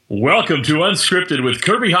Welcome to Unscripted with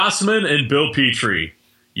Kirby Hasseman and Bill Petrie,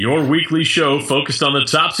 your weekly show focused on the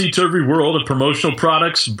topsy-turvy world of promotional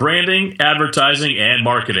products, branding, advertising, and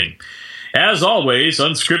marketing. As always,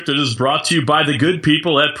 Unscripted is brought to you by the good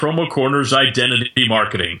people at Promo Corner's Identity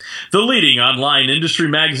Marketing, the leading online industry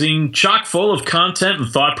magazine chock full of content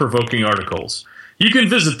and thought-provoking articles. You can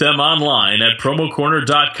visit them online at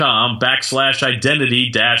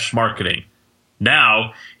promocorner.com/identity-marketing.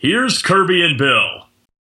 Now, here's Kirby and Bill.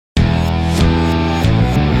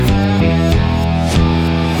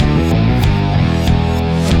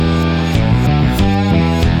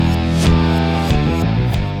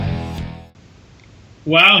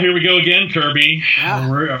 Wow, here we go again, Kirby. Yeah.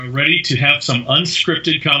 We're ready to have some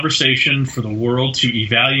unscripted conversation for the world to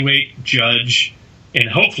evaluate, judge, and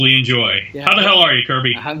hopefully enjoy. Yeah. How the hell are you,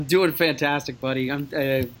 Kirby? I'm doing fantastic, buddy. I'm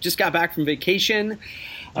just got back from vacation,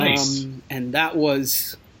 Nice. and that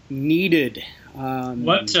was needed. Yeah.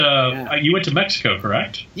 You went to Mexico,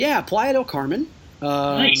 correct? Yeah, Playa del Carmen.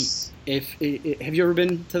 Nice. Have you ever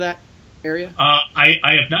been to that area? I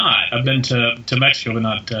have not. I've been to Mexico, but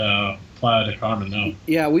not Playa del Carmen, no.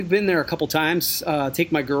 Yeah, we've been there a couple times.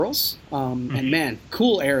 Take my girls, and man,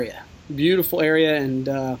 cool area, beautiful area, and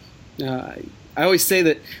I always say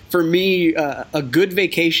that for me, a good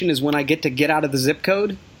vacation is when I get out of the zip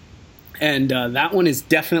code, and that one is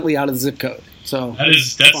definitely out of the zip code. So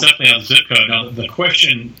That's definitely out of the zip code. Now, the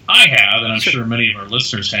question I have, and I'm sure many of our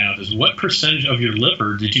listeners have, is what percentage of your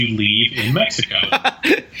liver did you leave in Mexico?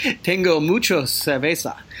 Tengo mucho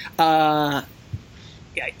cerveza. No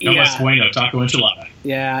más bueno, taco enchilada.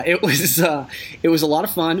 Yeah, it was a lot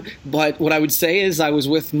of fun. But what I would say is I was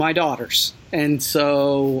with my daughters, and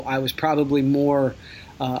so I was probably more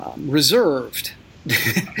reserved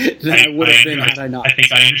than I would have been had I not. I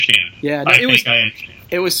think I understand. Yeah, I understand.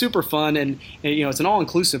 It was super fun, and it's an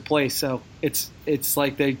all-inclusive place. So it's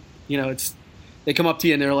like they come up to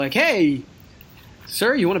you and they're like, "Hey,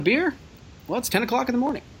 sir, you want a beer? Well, it's 10 o'clock in the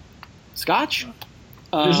morning. Scotch?"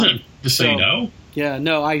 Isn't it to say no? Yeah,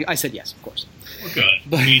 no, I said yes, of course. Well, good.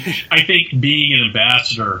 I mean, I think being an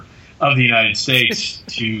ambassador of the United States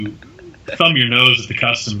to thumb your nose at the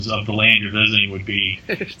customs of the land you're visiting would be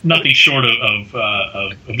nothing short of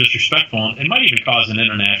disrespectful, and might even cause an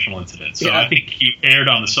international incident. So Yeah. I think you erred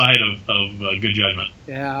on the side of good judgment.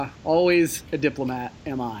 Yeah, always a diplomat,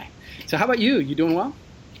 am I. So how about you? You doing well?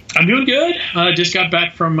 I'm doing good. I just got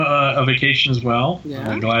back from a vacation as well. Yeah.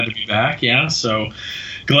 I'm glad to be back. Yeah, so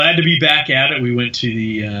glad to be back at it. We went to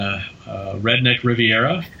the Redneck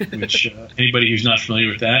Riviera, which anybody who's not familiar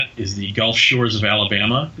with that is the Gulf Shores of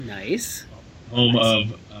Alabama, Nice. home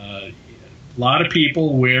of a lot of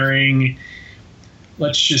people wearing,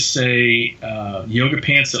 let's just say, yoga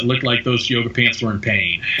pants that look like those yoga pants were in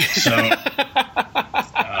pain. So,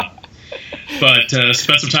 but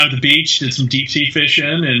spent some time at the beach, did some deep sea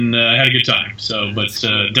fishing, and had a good time. So, but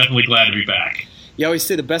definitely glad to be back. You always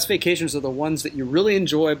say the best vacations are the ones that you really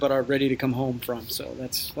enjoy but are ready to come home from. So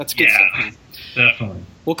that's good Yeah, stuff, man. definitely.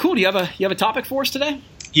 Well, cool. Do you have a topic for us today?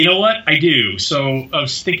 You know what? I do. So I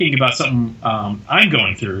was thinking about something I'm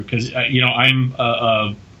going through because, I'm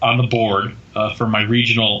on the board for my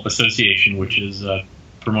regional association, which is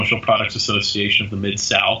Promotional Products Association of the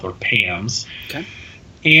Mid-South, or PAMS. Okay.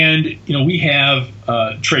 And, we have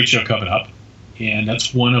a trade show coming up, and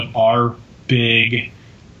that's one of our big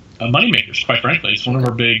moneymakers, quite frankly. It's one of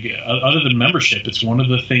our big, other than membership, it's one of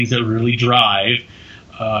the things that really drive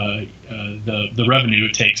the revenue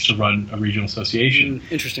it takes to run a regional association.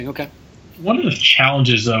 Interesting. Okay. One of the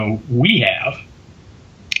challenges, though, we have,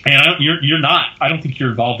 and I don't think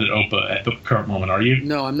you're involved at OPA at the current moment, are you?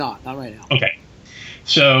 No, I'm not. Not right now. Okay.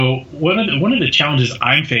 So one of the challenges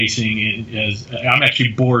I'm facing is I'm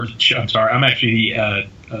actually the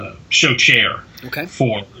show chair. Okay.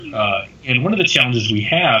 And one of the challenges we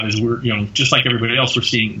have is we're, just like everybody else, we're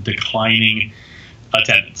seeing declining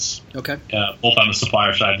attendance. Okay. Both on the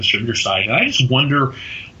supplier side and distributor side. And I just wonder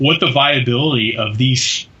what the viability of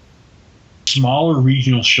these smaller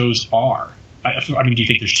regional shows are. I mean, do you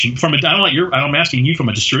think there's too I'm asking you from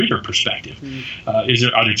a distributor perspective. Are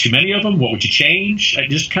there too many of them? What would you change? I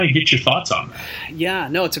just kind of get your thoughts on that. Yeah,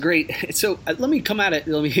 no, it's a great. So let me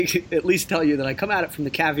at least tell you that I come at it from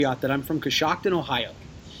the caveat that I'm from Coshocton, Ohio.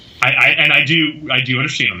 I do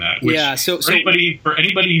understand that. Which, Yeah. So for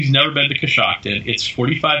anybody who's never been to Coshocton, it's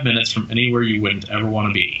 45 minutes from anywhere you wouldn't ever want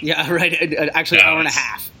to be. Yeah, right. Actually, an hour and a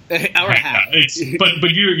half. Hour and a half.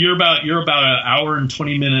 But you're about an hour and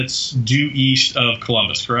 20 minutes due east of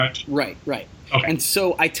Columbus, correct? Right. Okay. And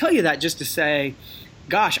so I tell you that just to say,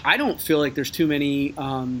 gosh, I don't feel like there's too many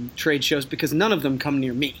trade shows because none of them come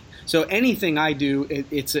near me. So anything I do,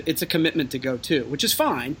 it's a commitment to go to, which is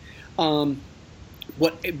fine.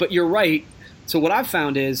 But you're right. So what I've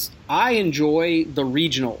found is I enjoy the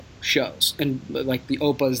regional shows and like the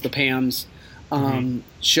OPAs, the PAMs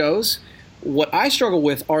shows. What I struggle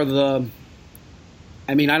with are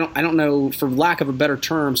I don't know, for lack of a better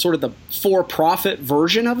term, sort of the for-profit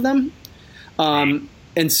version of them.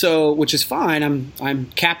 And so, which is fine. I'm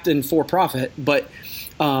captain for-profit, but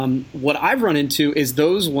what I've run into is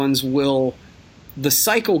those ones the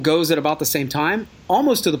cycle goes at about the same time,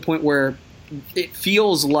 almost to the point where it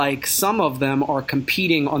feels like some of them are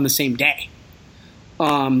competing on the same day.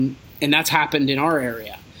 And that's happened in our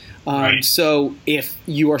area. Right. So if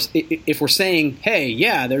we're saying, hey,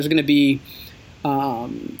 yeah, there's going to be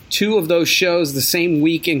 2 of those shows the same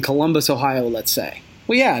week in Columbus, Ohio, let's say.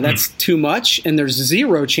 Well, yeah, that's too much, and there's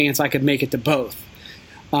 0 chance I could make it to both.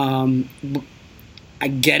 I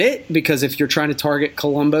get it, because if you're trying to target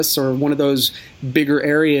Columbus or one of those bigger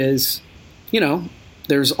areas,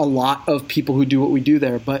 there's a lot of people who do what we do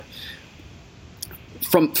there. But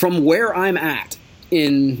from where I'm at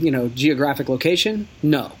in, geographic location,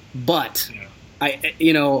 no. But I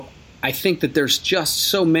think that there's just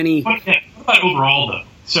so many. What about overall, though?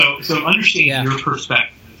 So understand your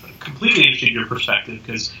perspective. Completely understand your perspective,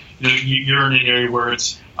 because you're in an area where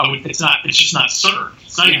it's just not served.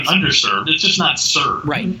 It's not even underserved. It's just not served.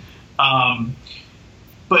 Right.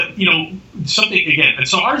 But something again. And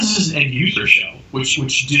so ours is an end user show, which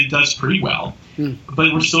does pretty well,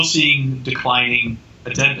 but we're still seeing declining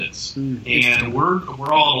attendance, and we're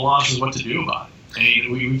all at a loss as what to do about it. I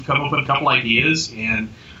mean, we've come up with a couple ideas,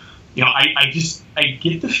 and I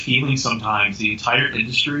get the feeling sometimes the entire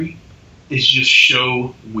industry is just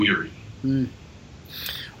show weary. And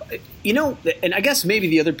I guess maybe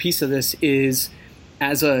the other piece of this is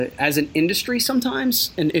as an industry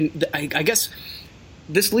sometimes, and I guess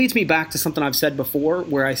this leads me back to something I've said before,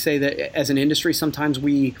 where I say that as an industry sometimes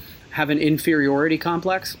we have an inferiority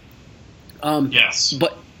complex. Yes.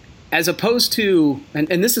 But as opposed to,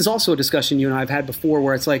 and this is also a discussion you and I have had before,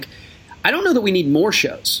 where it's like, I don't know that we need more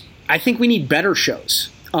shows. I think we need better shows.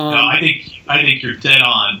 No, I think you're dead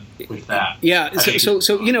on with that. Yeah. So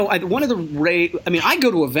one of the I go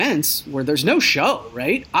to events where there's no show,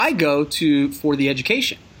 right? I go for the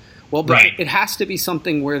education. Well, but it has to be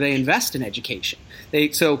something where they invest in education.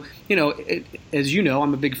 As you know,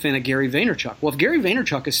 I'm a big fan of Gary Vaynerchuk. Well, if Gary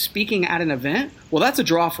Vaynerchuk is speaking at an event, well, that's a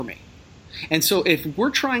draw for me. And so if we're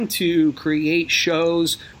trying to create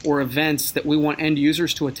shows or events that we want end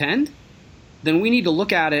users to attend, then we need to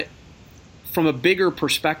look at it from a bigger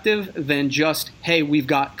perspective than just, hey, we've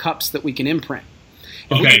got cups that we can imprint.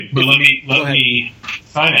 Let me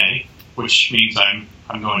side A, which means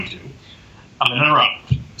I'm going to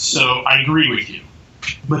interrupt. So I agree with you,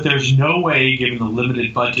 but there's no way, given the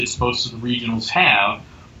limited budgets most of the regionals have,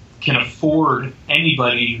 can afford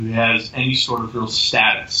anybody who has any sort of real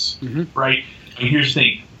status, right? And here's the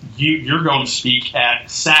thing. You're going to speak at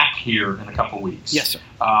SAC here in a couple weeks. Yes, sir.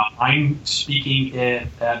 I'm speaking at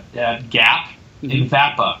GAP in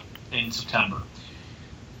VAPA in September.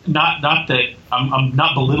 Not that I'm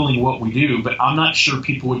not belittling what we do, but I'm not sure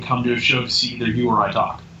people would come to a show to see either you or I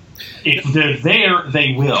talk. If they're there,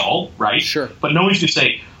 they will, right? Sure. But nobody's going to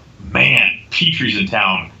say, man, Petrie's in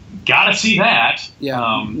town. Got to see that.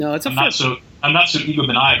 Yeah. No, it's I'm not so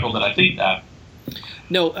egomaniacal that I think that.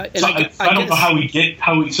 No, I don't know how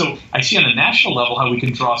we. So I see on a national level how we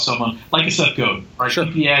can draw someone like a Seth Godin, right? Sure.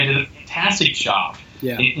 EPA did a fantastic job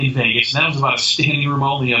in Vegas, and that was about a standing room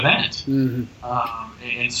only event, and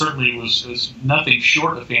certainly was nothing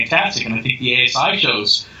short of fantastic. And I think the ASI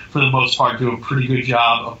shows, for the most part, do a pretty good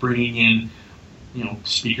job of bringing in,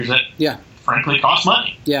 speakers that frankly cost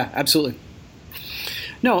money. Yeah, absolutely.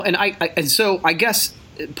 No, and so I guess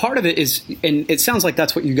part of it is, and it sounds like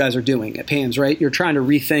that's what you guys are doing at PAMS, right? You're trying to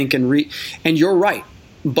rethink and you're right.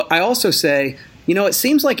 But I also say, it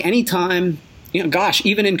seems like anytime,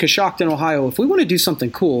 even in Coshocton, Ohio, if we want to do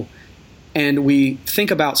something cool and we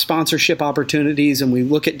think about sponsorship opportunities and we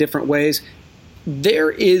look at different ways,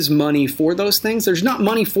 there is money for those things. There's not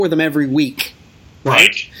money for them every week.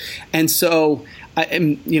 Right. And so,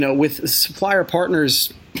 with supplier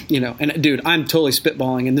partners, and dude, I'm totally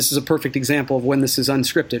spitballing, and this is a perfect example of when this is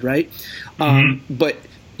unscripted, right? But,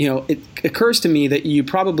 it occurs to me that you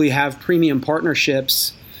probably have premium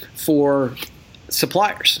partnerships for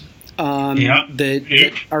suppliers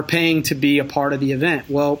that are paying to be a part of the event.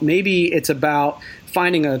 Well, maybe it's about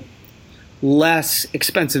finding a less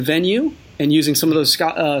expensive venue and using some of those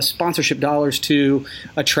sponsorship dollars to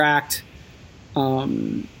attract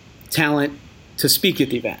talent to speak at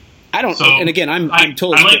the event. I don't. And again, I'm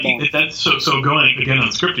totally. I like that's so going again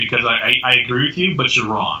unscripted because I agree with you, but you're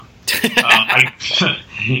wrong. There's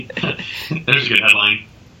a good headline.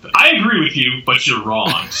 I agree with you, but you're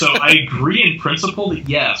wrong. So I agree in principle that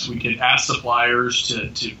yes, we can ask suppliers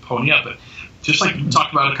to pony up, but just like we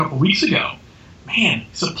talked about a couple weeks ago, man,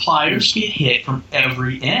 suppliers get hit from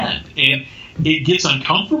every end, and it gets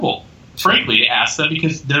uncomfortable, frankly, to ask them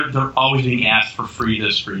because they're always being asked for free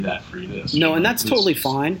this, free that, free this. No, and that's totally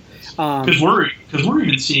fine. Because we're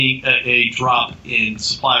even seeing a drop in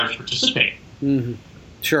suppliers participating. Mm-hmm.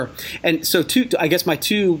 Sure. And so I guess my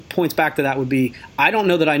 2 points back to that would be, I don't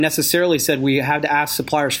know that I necessarily said we have to ask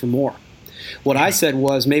suppliers for more. What I said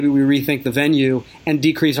was maybe we rethink the venue and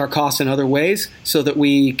decrease our costs in other ways so that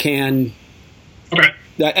we can. Okay.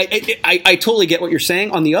 I totally get what you're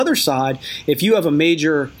saying. On the other side, if you have a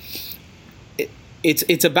major,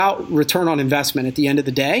 it's about return on investment at the end of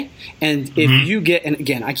the day. And if you get, and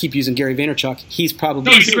again, I keep using Gary Vaynerchuk. He's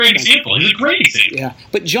probably he's a great example. He's a great example. Yeah,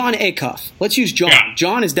 but John Acuff. Let's use John. Yeah.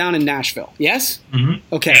 John is down in Nashville. Yes.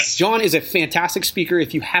 Mm-hmm. Okay. Yes. John is a fantastic speaker.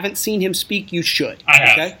 If you haven't seen him speak, you should. I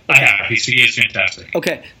have. Okay? I have. He is fantastic.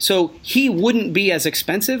 Okay, so he wouldn't be as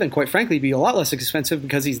expensive, and quite frankly, be a lot less expensive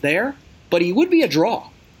because he's there. But he would be a draw,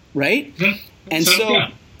 right? Yeah. And so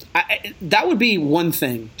that would be one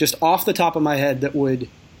thing, just off the top of my head, that would.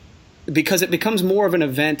 Because it becomes more of an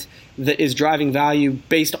event that is driving value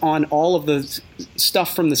based on all of the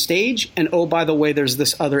stuff from the stage. And, oh, by the way, there's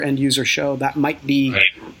this other end user show. That might be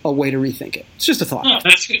a way to rethink it. It's just a thought. No,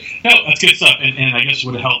 that's good. No, that's good stuff. And I guess it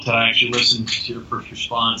would have helped that I actually listened to your first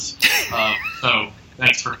response. So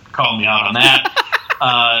thanks for calling me out on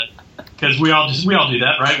that. Because we all do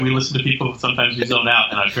that, right? We listen to people. Sometimes we zone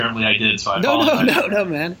out, and apparently I did. So I apologize. No,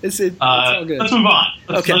 man. It's all good. Let's move on.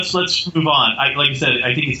 Let's move on. Like I said,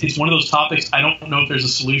 I think it's one of those topics. I don't know if there's a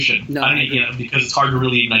solution. No, because it's hard to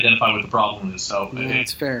really even identify what the problem is. So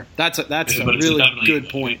that's fair. That's a really good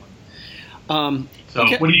point. What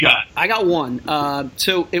do you got? I got one.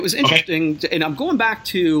 So it was interesting, and I'm going back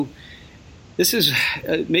to. This is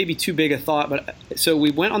maybe too big a thought, but so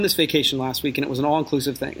we went on this vacation last week, and it was an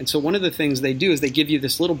all-inclusive thing. And so one of the things they do is they give you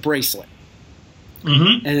this little bracelet,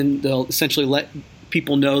 and they'll essentially let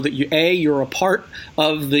people know that you're a part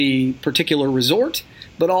of the particular resort,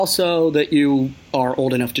 but also that you are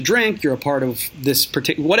old enough to drink. You're a part of this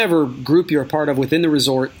particular whatever group you're a part of within the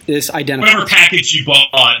resort. This identifies whatever package you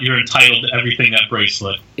bought. You're entitled to everything that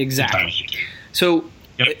bracelet exactly. So.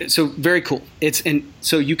 Yep. So very cool.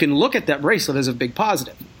 So you can look at that bracelet as a big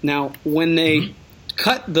positive. Now, when they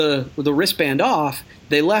cut the wristband off,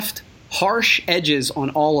 they left harsh edges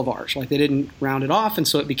on all of ours. Like they didn't round it off, and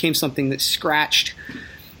so it became something that scratched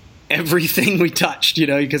everything we touched.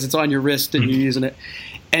 Because it's on your wrist and you're using it.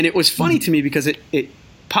 And it was funny to me because it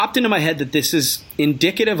popped into my head that this is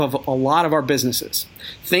indicative of a lot of our businesses.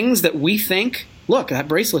 Things that we think, look, that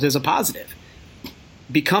bracelet is a positive,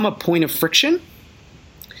 become a point of friction.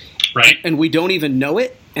 Right. And we don't even know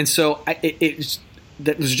it. And so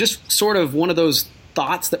that was just sort of one of those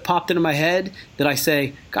thoughts that popped into my head that I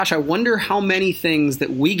say, gosh, I wonder how many things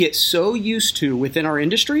that we get so used to within our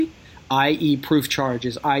industry, i.e. proof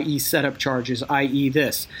charges, i.e. setup charges, i.e.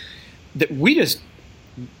 this, that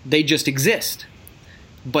they just exist.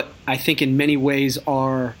 But I think in many ways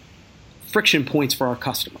are friction points for our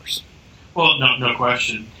customers. Well, no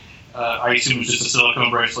question. I assume it's just a silicone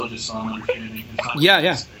bracelet, just so I'm understanding.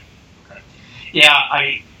 Yeah. Yeah,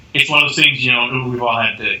 it's one of those things, we've all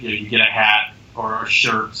had to, you get a hat or a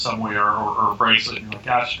shirt somewhere or a bracelet, and you're like,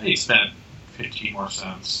 gosh, they spent 15 more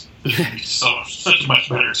cents. Such a much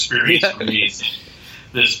better experience for me. It's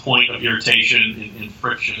this point of irritation and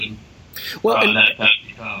friction that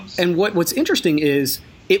becomes. And what's interesting is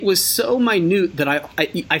it was so minute that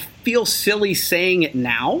I feel silly saying it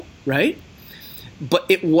now, right? But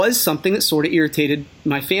it was something that sort of irritated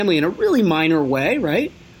my family in a really minor way,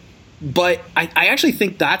 right? But I actually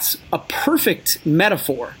think that's a perfect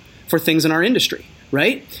metaphor for things in our industry,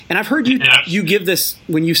 right? And I've heard you give this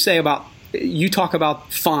when you talk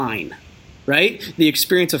about fine, right? The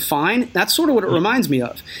experience of fine. That's sort of what it reminds me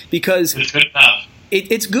of because it's good enough.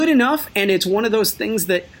 It's good enough, and it's one of those things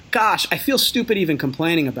that, gosh, I feel stupid even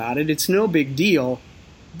complaining about it. It's no big deal,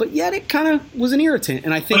 but yet it kind of was an irritant.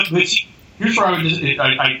 And I think here's where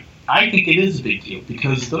I think it is a big deal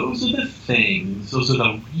because those are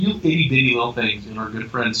the real itty-bitty little things. And our good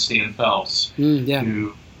friend Stan Phelps, who, if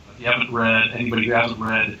you haven't read, anybody who hasn't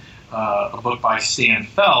read a book by Stan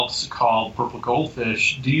Phelps called Purple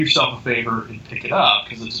Goldfish, do yourself a favor and pick it up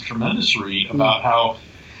because it's a tremendous read about how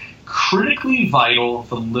critically vital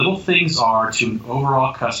the little things are to an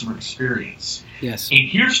overall customer experience. Yes. And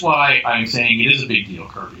here's why I'm saying it is a big deal,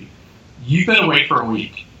 Kirby. you've been away for a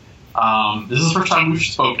week. This is the first time we've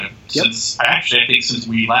spoken since I think since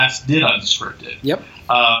we last did Unscripted. Yep.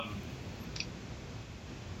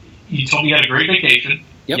 You told me you had a great vacation.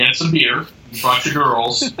 Yep. You had some beer. You brought your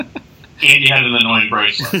girls, and you had an annoying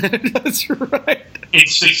bracelet. That's right. In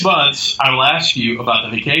 6 months, I will ask you about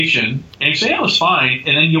the vacation, and you say, "Yeah, it was fine,"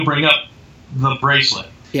 and then you'll bring up the bracelet.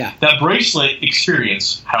 Yeah. That bracelet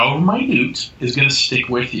experience, however minute, is going to stick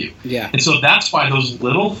with you. Yeah. And so that's why those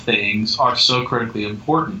little things are so critically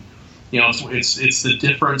important. It's the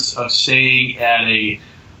difference of staying at a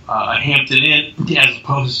Hampton Inn as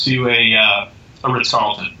opposed to a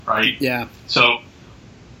Ritz-Carlton, right? Yeah. So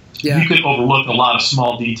you can overlook a lot of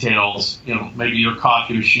small details. Maybe your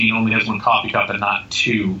coffee machine only has one coffee cup and not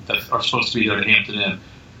two that are supposed to be there at Hampton Inn.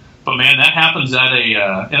 But man, that happens at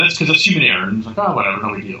and that's because it's human error. And it's like, oh, whatever,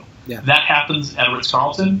 no big deal. Yeah. That happens at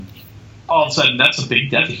Ritz-Carlton. All of a sudden, that's a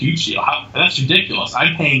huge deal. That's ridiculous.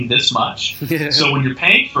 I'm paying this much. Yeah. So when you're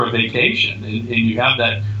paying for a vacation and you have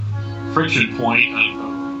that friction point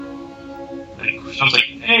of, it sounds like,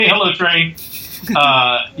 hey, hello, train.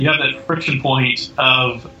 You have that friction point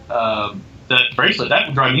of that bracelet. That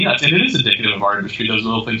would drive me nuts. And it is indicative of our industry, those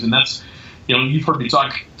little things. And that's, you've heard me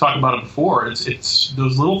talk about it before. It's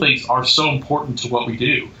those little things are so important to what we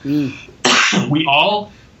do. We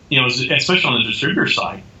all, especially on the distributor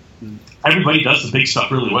side, everybody does the big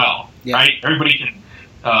stuff really well, right? Everybody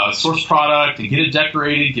can source product and get it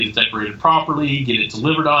decorated properly, get it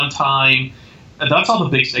delivered on time. And that's all the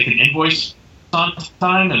big stuff. They can invoice on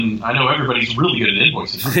time, and I know everybody's really good at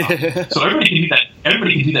invoicing on time. So everybody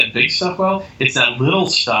can do that big stuff well. It's that little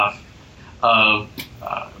stuff of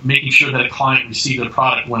making sure that a client received a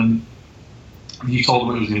product when you told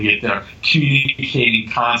them it was going to get there, communicating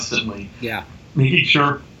constantly, making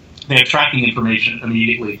sure they have tracking information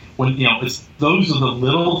immediately. When those are the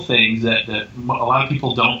little things that a lot of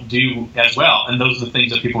people don't do as well, and those are the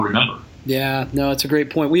things that people remember. Yeah, no, it's a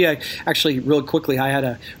great point. We actually, real quickly, I had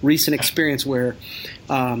a recent experience where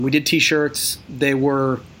we did T-shirts. They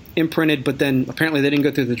were imprinted, but then apparently they didn't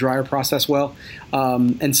go through the dryer process well,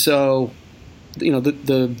 and so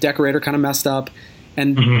the decorator kind of messed up,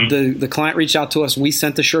 and the client reached out to us. We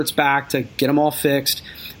sent the shirts back to get them all fixed,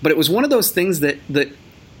 but it was one of those things that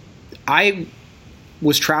I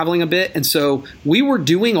was traveling a bit, and so we were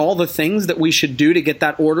doing all the things that we should do to get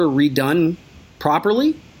that order redone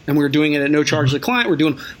properly, and we were doing it at no charge to the client.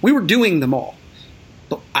 We were doing them all,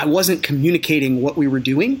 but I wasn't communicating what we were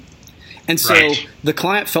doing, and so the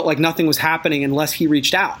client felt like nothing was happening unless he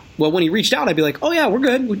reached out. Well, when he reached out, I'd be like, "Oh yeah, we're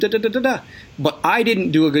good." But I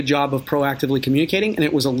didn't do a good job of proactively communicating, and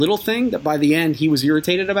it was a little thing that by the end he was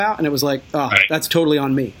irritated about, and it was like, "Oh, that's totally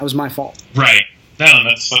on me. That was my fault." Right. No,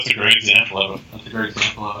 that's a great example of it.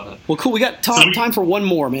 Well, cool. We got time for one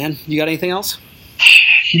more, man. You got anything else?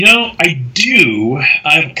 I do.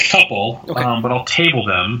 I have a couple, but I'll table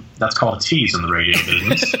them. That's called a tease in the radio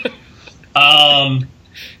business.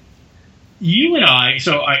 You and I,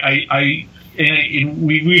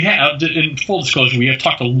 we have, in full disclosure, we have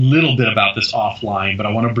talked a little bit about this offline, but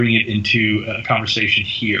I want to bring it into a conversation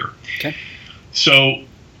here. Okay. So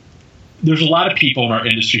there's a lot of people in our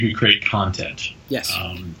industry who create content. Yes.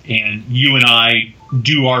 And you and I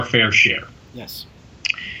do our fair share. Yes.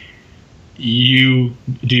 You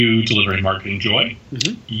do Delivering Marketing Joy.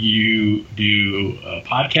 Mm-hmm. You do a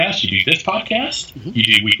podcast. You do this podcast. Mm-hmm. You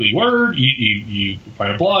do Weekly Word. You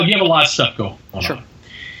write a blog. You have a lot of stuff going on.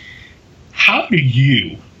 How do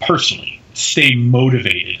you personally stay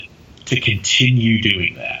motivated to continue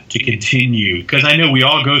doing that? Because I know we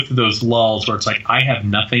all go through those lulls where it's like, I have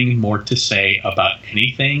nothing more to say about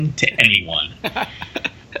anything to anyone.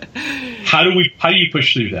 How do you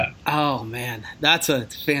push through that? Oh man, that's a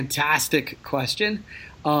fantastic question.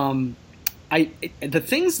 The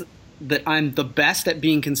things that I'm the best at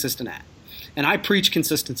being consistent at, and I preach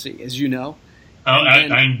consistency, as you know.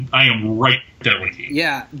 I am right there with you.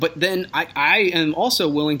 Yeah, but then I am also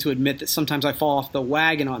willing to admit that sometimes I fall off the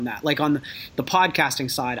wagon on that. Like on the podcasting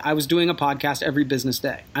side, I was doing a podcast every business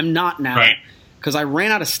day. I'm not now because I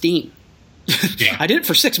ran out of steam. Yeah. I did it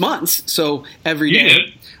for 6 months, so every day.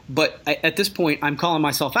 Did. But at this point, I'm calling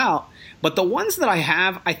myself out. But the ones that I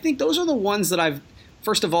have, I think those are the ones that I've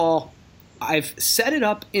set it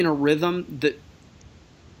up in a rhythm that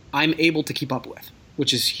I'm able to keep up with,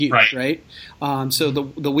 which is huge, right? So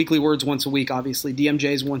the weekly words once a week, obviously,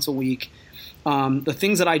 DMJs once a week. The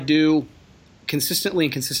things that I do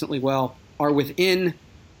consistently well are within,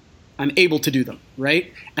 I'm able to do them,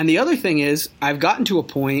 right? And the other thing is I've gotten to a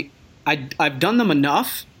point, I've done them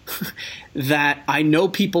enough that I know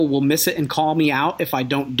people will miss it and call me out if I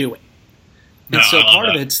don't do it. And so part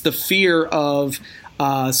of it's the fear of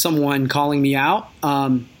someone calling me out.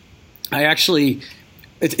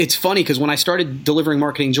 It's funny because when I started delivering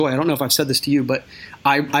Marketing Joy, I don't know if I've said this to you, but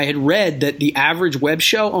I had read that the average web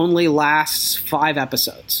show only lasts 5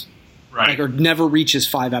 episodes. Right. Or never reaches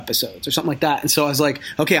 5 episodes or something like that. And so I was like,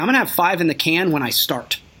 okay, I'm going to have 5 in the can when I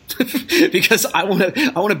start because I want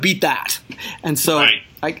to beat that. And so right.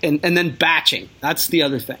 and then batching. That's the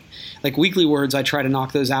other thing. Like Weekly Words, I try to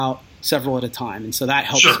knock those out several at a time. And so that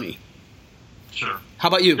helps me. Sure. How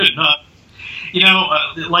about you? Good.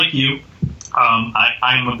 Like you,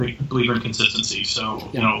 I'm a big believer in consistency.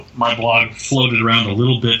 So, my blog floated around a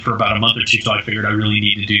little bit for about a month or two, so I figured I really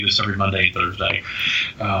need to do this every Monday and Thursday.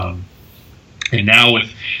 And now with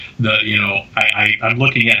I'm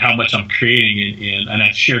looking at how much I'm creating, and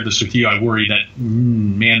I've shared this with you. I worry that,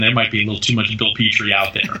 there might be a little too much Bill Petrie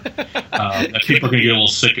out there. That people are going to get a little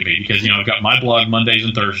sick of me because, I've got my blog Mondays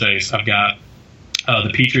and Thursdays. I've got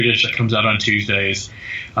the Petrie Dish that comes out on Tuesdays.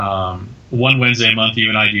 One Wednesday a month, you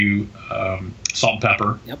and I do Salt and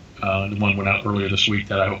Pepper. Yep. The one went out earlier this week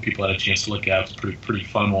that I hope people had a chance to look at. It's a pretty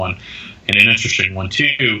fun one and an interesting one,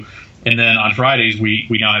 too. And then on Fridays, we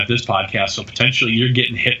now have this podcast, so potentially you're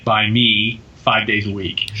getting hit by me 5 days a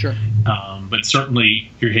week. Sure. But certainly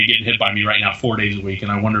you're getting hit by me right now 4 days a week,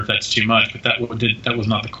 and I wonder if that's too much. But that was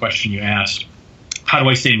not the question you asked. How do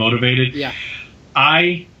I stay motivated? Yeah.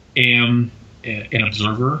 I am an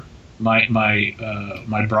observer. My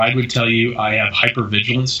bride would tell you I have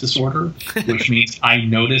hypervigilance disorder, which means I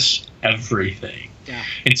notice everything. Yeah.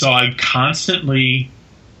 And so I am constantly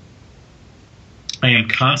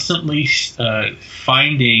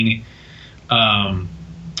finding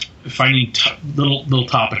little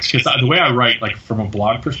topics, because the way I write, like from a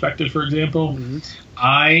blog perspective, for example,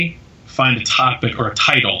 I find a topic or a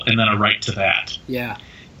title and then I write to that. Yeah.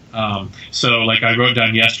 So like I wrote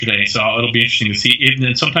down yesterday, so it'll be interesting to see.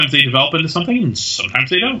 And sometimes they develop into something, and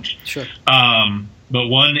sometimes they don't. Sure. But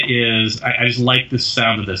one is, I just like the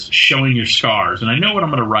sound of this, showing your scars. And I know what I'm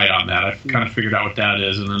going to write on that. I've kind of figured out what that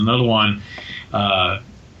is. And then another one, the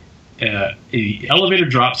elevator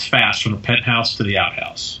drops fast from the penthouse to the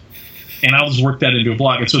outhouse. And I'll just work that into a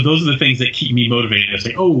blog. And so those are the things that keep me motivated. I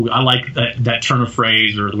say, I like that turn of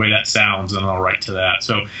phrase or the way that sounds, and I'll write to that.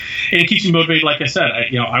 So, and it keeps me motivated. Like I said,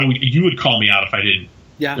 you would call me out if I didn't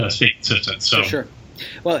stay consistent. So. For sure.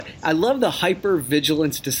 Well, I love the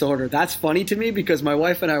hypervigilance disorder. That's funny to me because my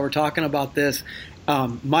wife and I were talking about this.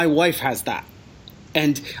 My wife has that.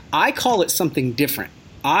 And I call it something different.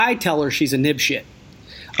 I tell her she's a nibshit.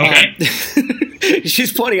 Okay.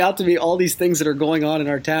 She's pointing out to me all these things that are going on in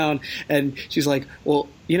our town. And she's like, well,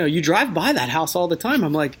 you drive by that house all the time.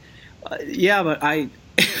 I'm like, yeah, but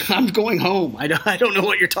I'm going home. I don't know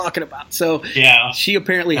what you're talking about. So she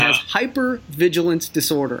apparently has hypervigilance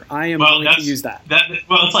disorder. I am going to use that.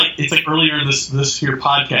 It's like earlier in this here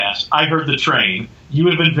podcast, I heard the train. You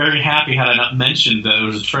would have been very happy had I not mentioned that there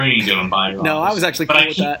was a train going by your No, office. I was actually cool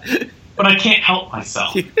with that. But I can't help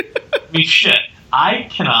myself. I mean, shit. I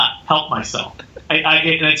cannot help myself.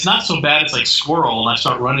 And it's not so bad. It's like squirrel, and I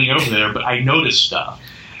start running over there, but I notice stuff.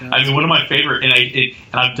 I mean, one of my favorite, and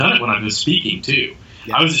I've done it when I've been speaking too.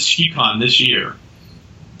 Yeah. I was at SKUCon this year,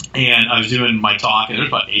 and I was doing my talk, and there was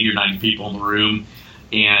about 80 or 90 people in the room,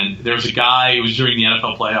 and there was a guy, it was during the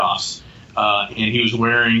NFL playoffs, and he was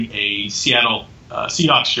wearing a Seattle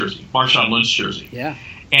Seahawks jersey, Marshawn Lynch jersey. Yeah.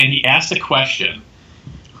 And he asked a question,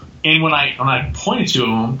 and when I pointed to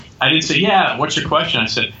him, I didn't say, yeah, what's your question? I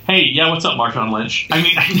said, hey, yeah, what's up, Marshawn Lynch? I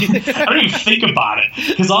mean, I don't even think about it,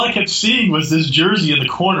 because all I kept seeing was this jersey in the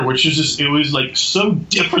corner, which is just, it was like so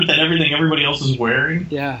different than everything everybody else is wearing.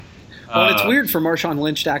 Yeah. Well, it's weird for Marshawn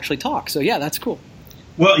Lynch to actually talk, so yeah, that's cool.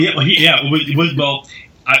 Well, I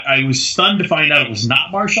was stunned to find out it was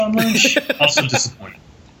not Marshawn Lynch. Also disappointed.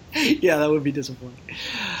 Yeah, that would be disappointing.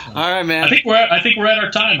 All right, man. I think we're at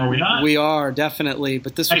our time, are we not? We are, definitely.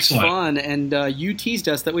 But this was Excellent. Fun, and you teased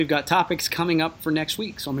us that we've got topics coming up for next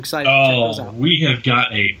week, so I'm excited to check those out. We have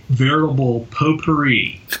got a veritable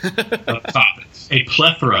potpourri of topics, a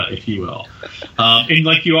plethora, if you will. And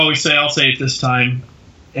like you always say, I'll say it this time,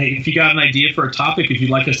 hey, if you got an idea for a topic, if you'd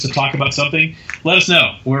like us to talk about something, let us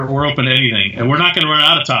know. We're open to anything. And we're not going to run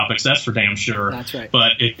out of topics, that's for damn sure. That's right.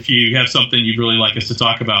 But if you have something you'd really like us to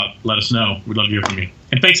talk about, let us know. We'd love to hear from you.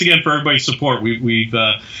 And thanks again for everybody's support. We've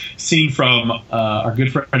seen from our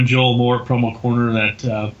good friend Joel Moore at Promo Corner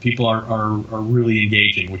that people are really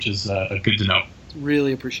engaging, which is good to know.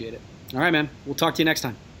 Really appreciate it. All right, man. We'll talk to you next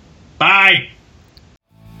time. Bye.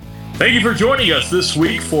 Thank you for joining us this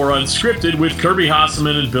week for Unscripted with Kirby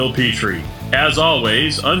Hasseman and Bill Petrie. As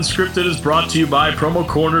always, Unscripted is brought to you by Promo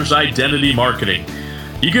Corner's Identity Marketing.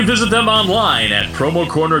 You can visit them online at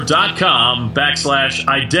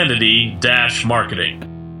promocorner.com/identity-marketing.